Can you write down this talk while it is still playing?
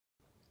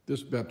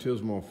This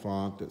baptismal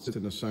font that sits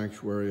in the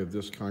sanctuary of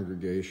this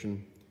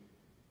congregation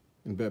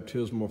and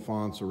baptismal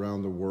fonts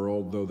around the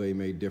world, though they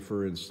may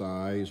differ in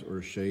size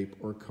or shape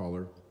or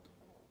color,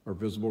 are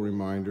visible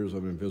reminders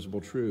of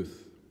invisible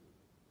truth,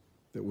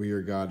 that we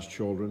are God's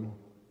children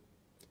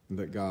and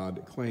that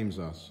God claims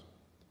us.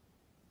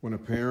 When a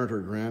parent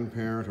or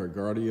grandparent or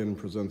guardian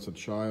presents a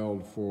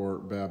child for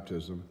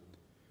baptism,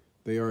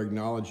 they are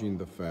acknowledging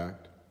the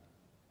fact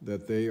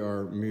that they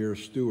are mere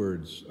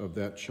stewards of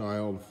that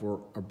child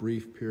for a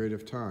brief period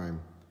of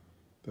time,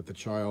 that the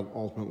child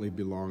ultimately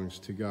belongs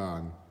to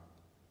God.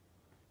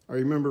 I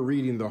remember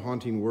reading the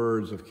haunting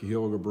words of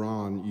Kahlil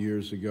Gibran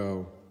years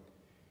ago.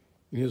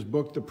 In his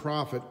book, The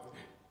Prophet,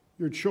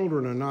 "Your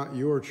children are not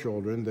your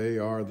children. They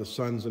are the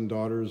sons and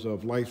daughters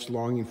of life's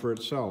longing for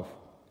itself.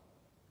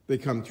 They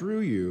come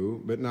through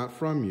you, but not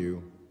from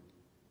you.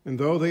 And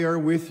though they are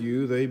with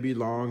you, they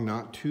belong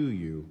not to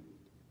you.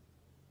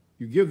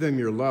 You give them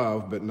your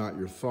love, but not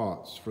your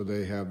thoughts, for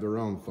they have their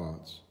own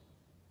thoughts.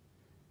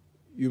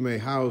 You may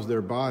house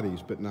their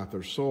bodies, but not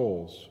their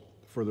souls,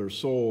 for their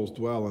souls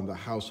dwell in the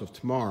house of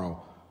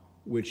tomorrow,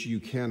 which you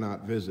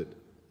cannot visit,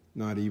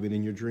 not even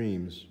in your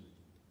dreams.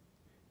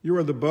 You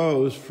are the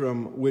bows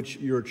from which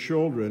your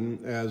children,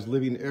 as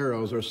living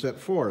arrows, are set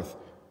forth.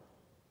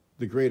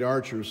 The great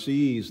archer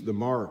sees the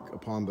mark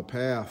upon the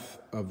path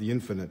of the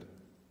infinite,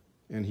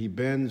 and he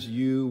bends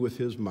you with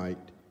his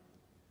might,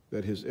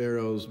 that his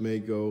arrows may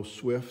go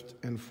swift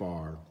and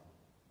far.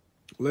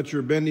 Let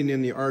your bending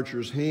in the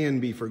archer's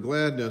hand be for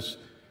gladness,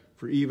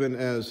 for even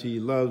as he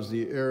loves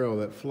the arrow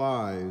that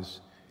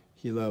flies,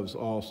 he loves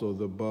also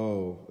the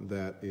bow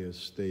that is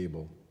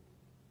stable."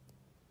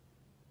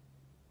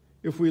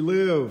 If we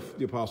live,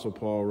 the Apostle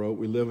Paul wrote,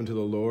 we live unto the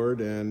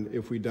Lord, and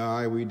if we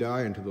die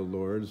unto the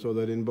Lord, so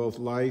that in both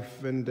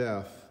life and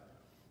death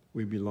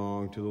we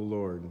belong to the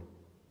Lord.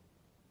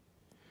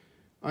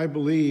 I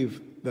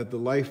believe that the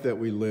life that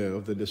we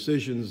live, the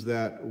decisions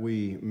that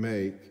we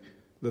make,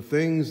 the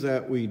things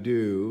that we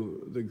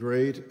do, the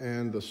great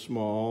and the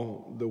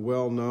small, the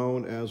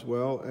well-known as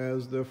well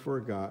as the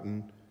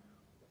forgotten,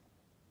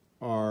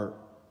 are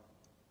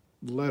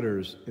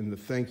letters in the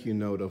thank you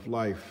note of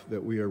life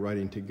that we are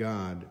writing to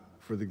God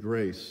for the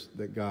grace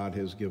that God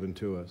has given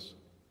to us.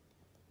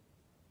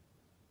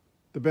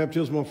 The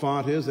baptismal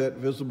font is that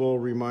visible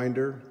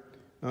reminder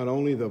not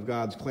only of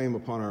God's claim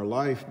upon our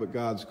life, but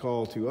God's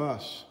call to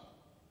us.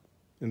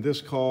 And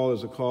this call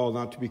is a call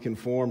not to be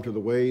conformed to the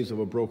ways of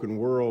a broken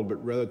world,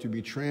 but rather to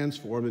be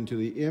transformed into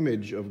the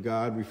image of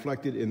God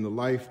reflected in the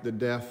life, the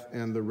death,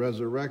 and the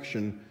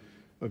resurrection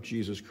of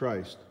Jesus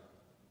Christ.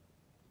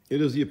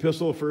 It is the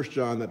epistle of 1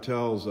 John that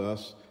tells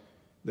us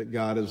that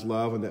God is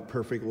love and that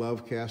perfect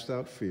love casts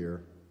out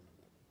fear.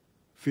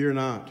 Fear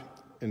not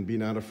and be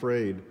not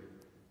afraid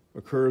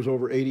occurs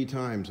over 80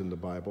 times in the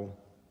Bible.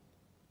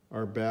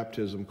 Our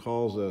baptism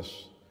calls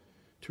us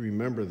to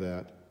remember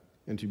that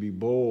and to be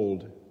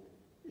bold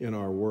in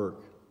our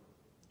work,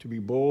 to be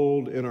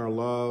bold in our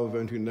love,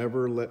 and to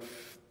never let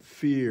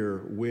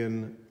fear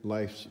win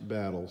life's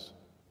battles.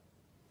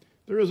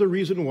 There is a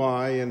reason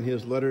why in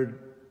his letter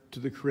to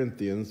the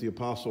Corinthians, the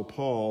Apostle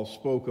Paul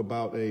spoke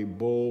about a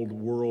bold,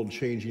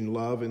 world-changing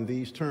love in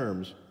these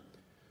terms.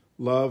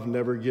 Love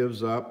never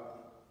gives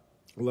up.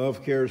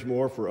 Love cares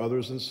more for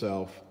others than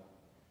self.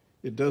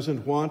 It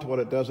doesn't want what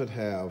it doesn't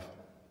have.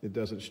 It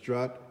doesn't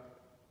strut.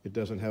 It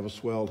doesn't have a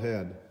swelled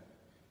head.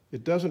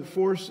 It doesn't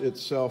force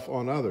itself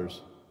on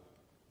others.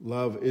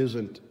 Love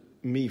isn't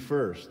me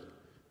first.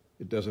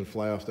 It doesn't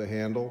fly off the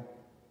handle,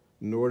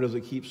 nor does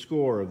it keep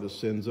score of the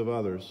sins of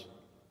others.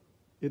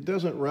 It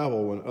doesn't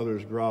revel when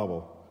others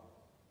grovel.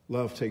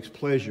 Love takes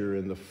pleasure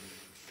in the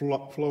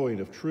flowing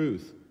of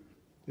truth.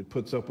 It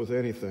puts up with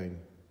anything.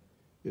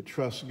 It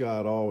trusts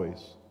God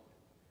always.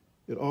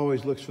 It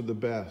always looks for the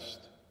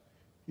best.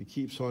 It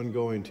keeps on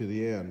going to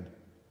the end.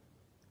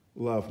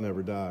 Love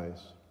never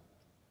dies.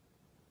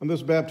 On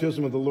this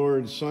baptism of the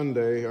Lord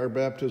Sunday, our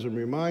baptism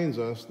reminds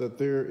us that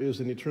there is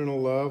an eternal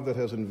love that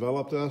has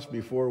enveloped us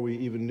before we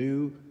even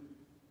knew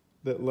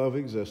that love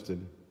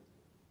existed.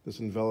 This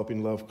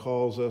enveloping love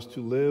calls us to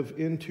live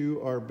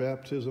into our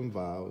baptism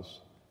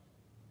vows,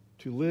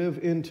 to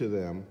live into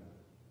them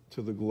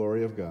to the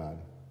glory of God.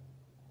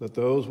 Let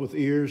those with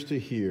ears to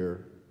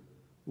hear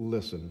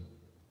listen.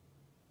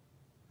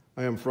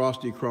 I am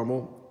Frosty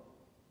Krummel,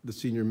 the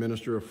senior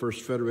minister of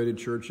First Federated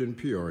Church in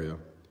Peoria,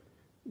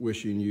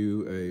 wishing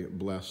you a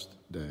blessed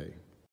day.